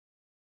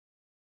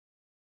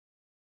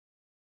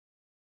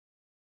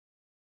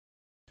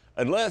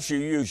Unless you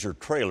use your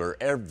trailer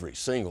every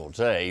single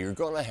day, you're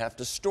going to have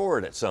to store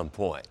it at some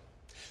point.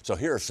 So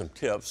here are some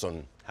tips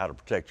on how to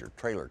protect your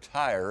trailer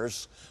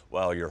tires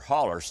while your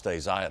hauler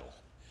stays idle.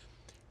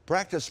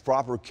 Practice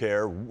proper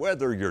care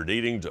whether you're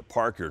needing to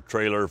park your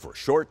trailer for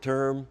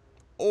short-term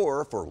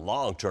or for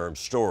long-term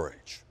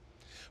storage.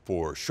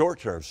 For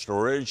short-term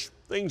storage,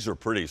 things are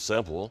pretty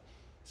simple.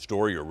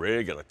 Store your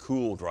rig in a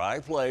cool, dry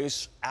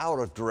place out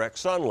of direct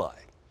sunlight.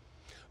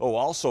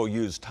 Also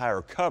use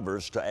tire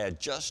covers to add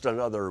just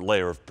another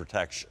layer of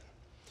protection.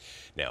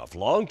 Now, if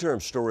long-term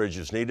storage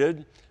is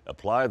needed,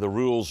 apply the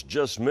rules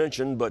just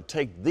mentioned, but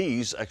take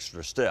these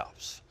extra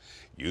steps.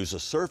 Use a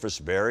surface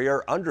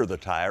barrier under the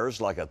tires,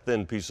 like a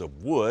thin piece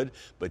of wood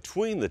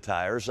between the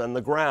tires and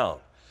the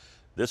ground.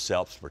 This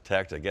helps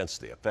protect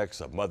against the effects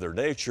of Mother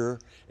Nature,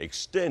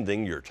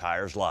 extending your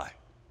tire's life.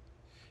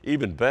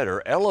 Even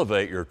better,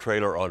 elevate your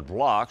trailer on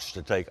blocks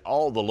to take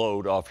all the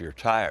load off your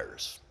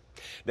tires.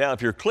 Now,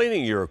 if you're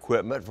cleaning your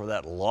equipment for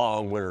that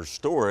long winter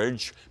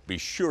storage, be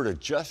sure to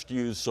just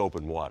use soap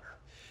and water.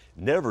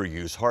 Never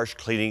use harsh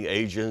cleaning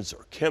agents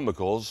or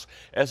chemicals,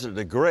 as it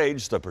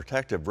degrades the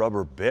protective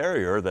rubber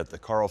barrier that the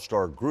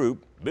Carlstar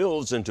Group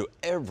builds into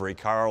every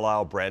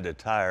Carlisle branded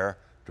tire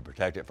to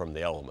protect it from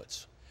the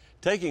elements.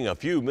 Taking a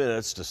few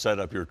minutes to set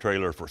up your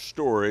trailer for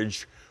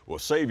storage will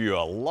save you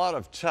a lot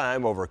of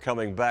time over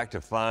coming back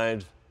to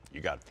find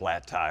you got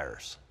flat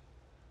tires.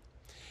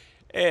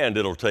 And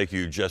it'll take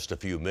you just a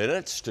few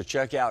minutes to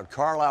check out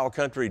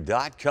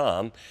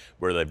CarlisleCountry.com,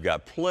 where they've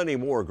got plenty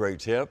more great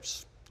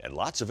tips and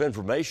lots of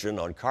information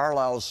on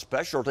Carlisle's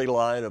specialty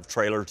line of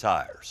trailer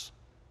tires.